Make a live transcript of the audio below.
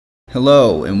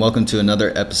Hello, and welcome to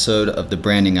another episode of The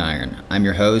Branding Iron. I'm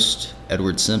your host,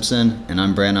 Edward Simpson, and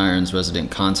I'm Brand Iron's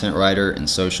resident content writer and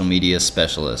social media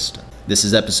specialist. This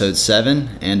is episode 7,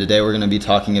 and today we're going to be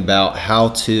talking about how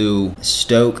to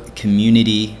stoke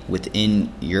community within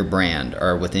your brand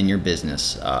or within your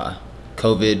business.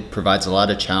 COVID provides a lot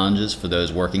of challenges for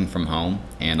those working from home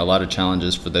and a lot of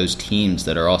challenges for those teams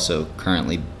that are also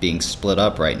currently being split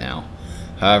up right now.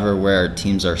 However, where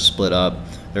teams are split up,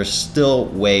 there's still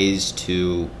ways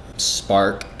to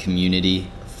spark community,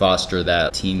 foster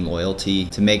that team loyalty,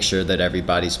 to make sure that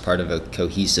everybody's part of a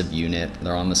cohesive unit.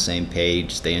 They're on the same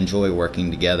page. They enjoy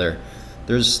working together.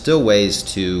 There's still ways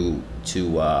to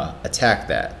attack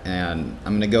that, and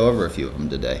I'm going to go over a few of them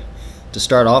today. To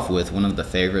start off with, one of the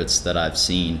favorites that I've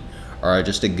seen are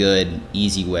just a good,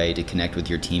 easy way to connect with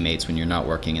your teammates when you're not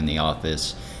working in the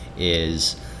office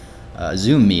is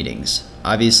Zoom meetings.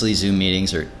 Obviously, Zoom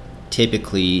meetings are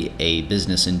typically a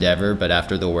business endeavor, but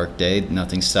after the workday,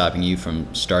 nothing's stopping you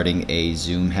from starting a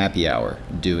Zoom happy hour,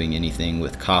 doing anything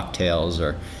with cocktails,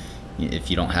 or if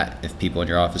people in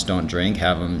your office don't drink,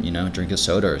 have them, drink a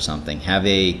soda or something. Have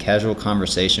a casual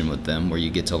conversation with them where you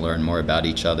get to learn more about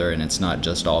each other, and it's not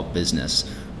just all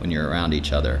business when you're around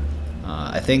each other.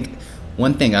 I think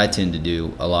one thing I tend to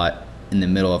do a lot in the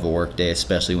middle of a workday,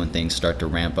 especially when things start to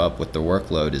ramp up with the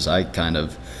workload, is I kind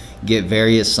of get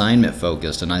very assignment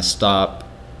focused, and I stop,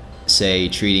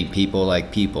 treating people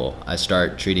like people. I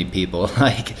start treating people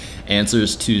like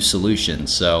answers to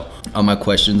solutions. So all my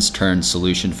questions turn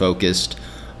solution focused,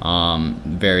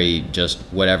 very just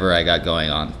whatever I got going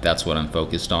on, that's what I'm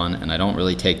focused on, and I don't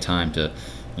really take time to,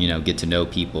 get to know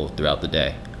people throughout the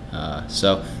day.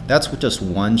 So that's just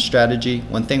one strategy.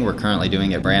 One thing we're currently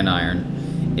doing at Brand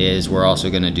Iron is we're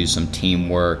also going to do some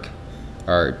teamwork,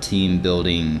 our team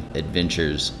building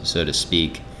adventures, so to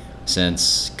speak,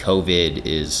 since COVID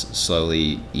is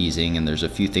slowly easing and there's a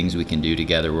few things we can do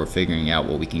together. We're figuring out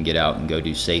what we can get out and go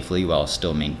do safely while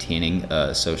still maintaining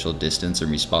social distance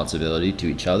and responsibility to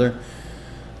each other.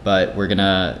 But we're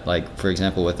gonna, for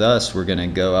example with us, we're gonna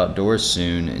go outdoors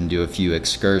soon and do a few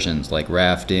excursions like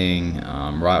rafting,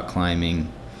 rock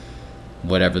climbing,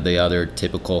 whatever the other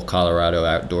typical Colorado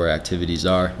outdoor activities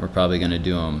are. We're probably going to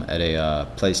do them at a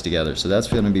place together. So that's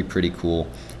going to be pretty cool.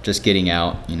 Just getting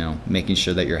out, making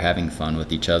sure that you're having fun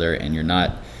with each other and you're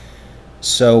not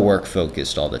so work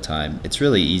focused all the time. It's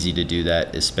really easy to do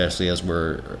that, especially as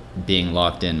we're being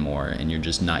locked in more and you're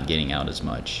just not getting out as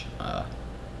much.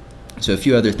 So a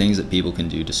few other things that people can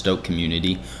do to stoke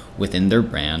community within their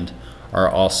brand are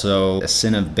also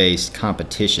incentive-based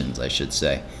competitions, I should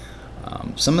say.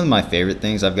 Some of my favorite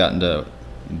things I've gotten to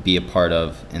be a part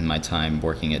of in my time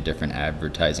working at different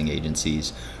advertising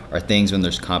agencies are things when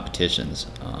there's competitions.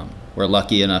 We're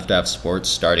lucky enough to have sports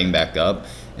starting back up,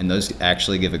 and those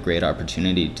actually give a great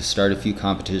opportunity to start a few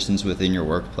competitions within your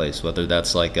workplace, whether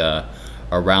that's like a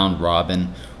round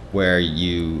robin where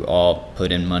you all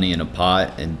put in money in a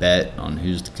pot and bet on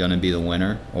who's going to be the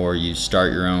winner, or you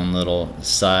start your own little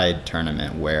side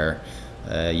tournament where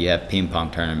you have ping pong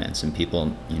tournaments and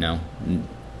people,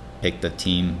 pick the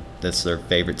team that's their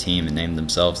favorite team and name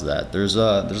themselves that. There's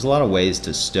a lot of ways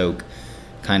to stoke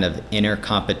kind of inner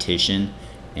competition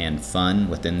and fun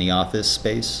within the office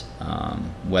space.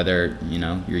 Whether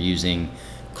you're using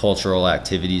cultural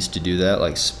activities to do that,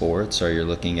 like sports, or you're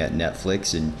looking at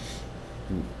Netflix. And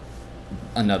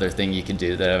another thing you can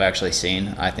do that I've actually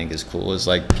seen I think is cool is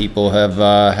people have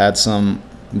had some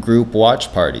group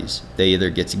watch parties. They either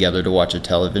get together to watch a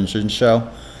television show,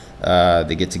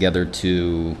 they get together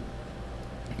to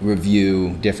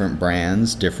review different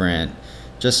brands,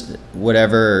 just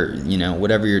whatever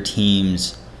your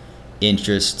team's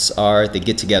interests are. They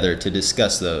get together to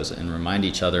discuss those and remind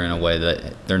each other in a way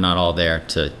that they're not all there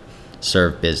to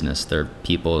serve business, they're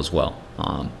people as well.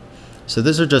 So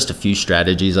those are just a few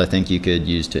strategies I think you could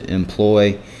use to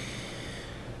employ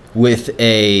with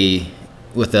a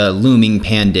looming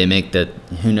pandemic that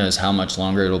who knows how much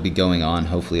longer it'll be going on.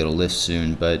 Hopefully it'll lift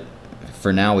soon, but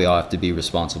for now we all have to be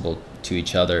responsible to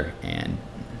each other and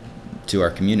to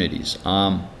our communities.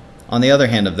 On the other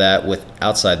hand of that, with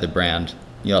outside the brand,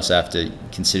 you also have to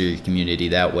consider your community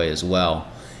that way as well.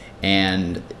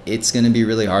 And it's going to be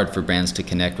really hard for brands to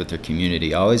connect with their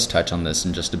community. I always touch on this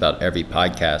in just about every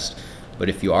podcast, but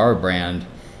if you are a brand,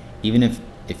 even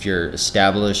if you're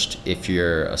established, if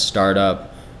you're a startup,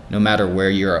 no matter where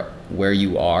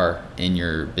you are in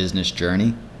your business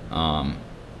journey,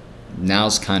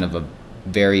 now's kind of a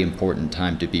very important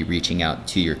time to be reaching out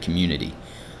to your community.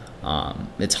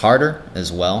 It's harder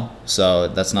as well, so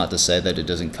that's not to say that it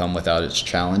doesn't come without its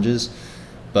challenges,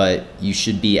 but you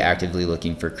should be actively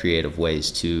looking for creative ways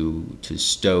to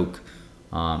stoke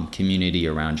community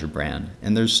around your brand.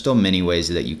 And there's still many ways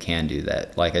that you can do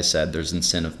that. Like I said, there's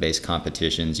incentive-based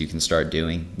competitions you can start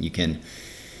doing. You can,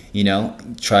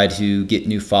 try to get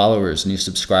new followers, new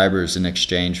subscribers in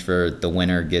exchange for the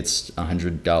winner gets a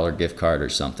 $100 gift card or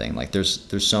something. Like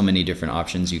there's so many different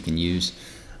options you can use.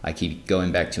 I keep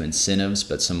going back to incentives,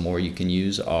 but some more you can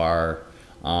use are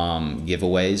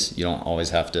giveaways. You don't always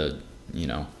have to,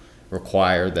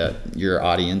 require that your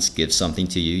audience gives something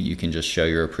to you. You can just show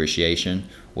your appreciation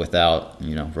without,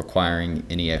 requiring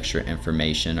any extra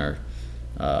information or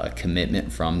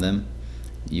commitment from them.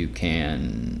 You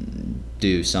can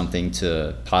do something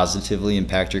to positively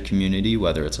impact your community,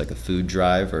 whether it's like a food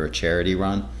drive or a charity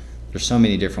run. There's so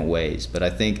many different ways, but I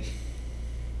think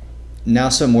now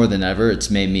so more than ever, it's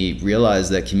made me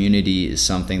realize that community is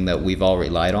something that we've all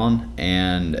relied on.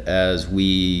 And as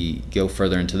we go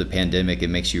further into the pandemic, it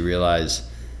makes you realize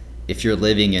if you're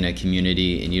living in a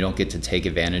community and you don't get to take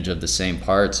advantage of the same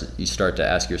parts, you start to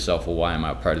ask yourself, well, why am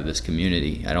I a part of this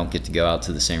community? I don't get to go out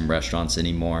to the same restaurants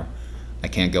anymore. I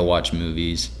can't go watch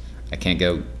movies. I can't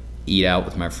go eat out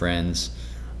with my friends.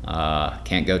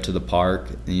 Can't go to the park.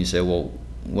 And you say, well,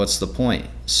 what's the point?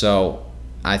 So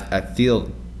I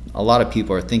feel a lot of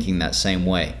people are thinking that same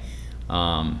way,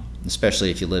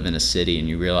 especially if you live in a city and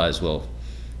you realize, well,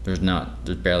 there's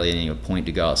barely any point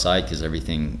to go outside because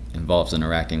everything involves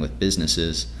interacting with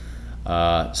businesses.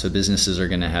 So businesses are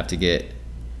going to have to get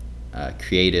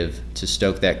creative to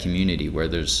stoke that community where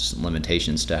there's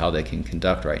limitations to how they can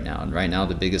conduct right now. And right now,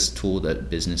 the biggest tool that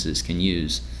businesses can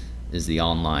use is the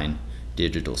online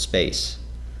digital space.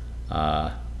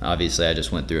 Obviously, I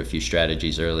just went through a few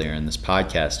strategies earlier in this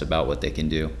podcast about what they can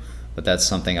do, but that's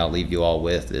something I'll leave you all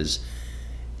with is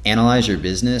analyze your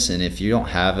business. And if you don't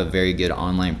have a very good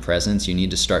online presence, you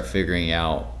need to start figuring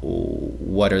out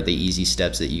what are the easy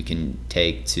steps that you can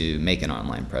take to make an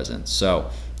online presence.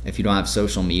 So if you don't have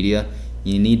social media,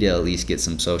 you need to at least get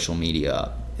some social media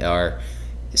up. Or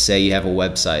say you have a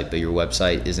website, but your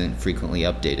website isn't frequently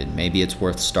updated. Maybe it's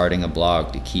worth starting a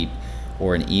blog to keep,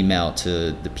 or an email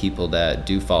to the people that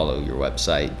do follow your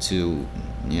website to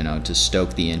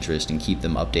stoke the interest and keep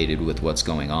them updated with what's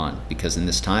going on. Because in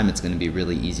this time, it's going to be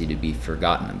really easy to be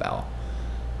forgotten about.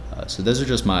 So those are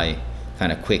just my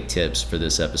kind of quick tips for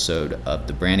this episode of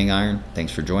The Branding Iron.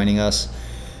 Thanks for joining us.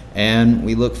 And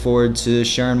we look forward to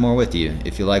sharing more with you.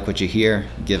 If you like what you hear,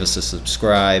 give us a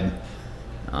subscribe.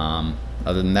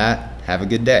 Other than that, have a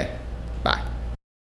good day.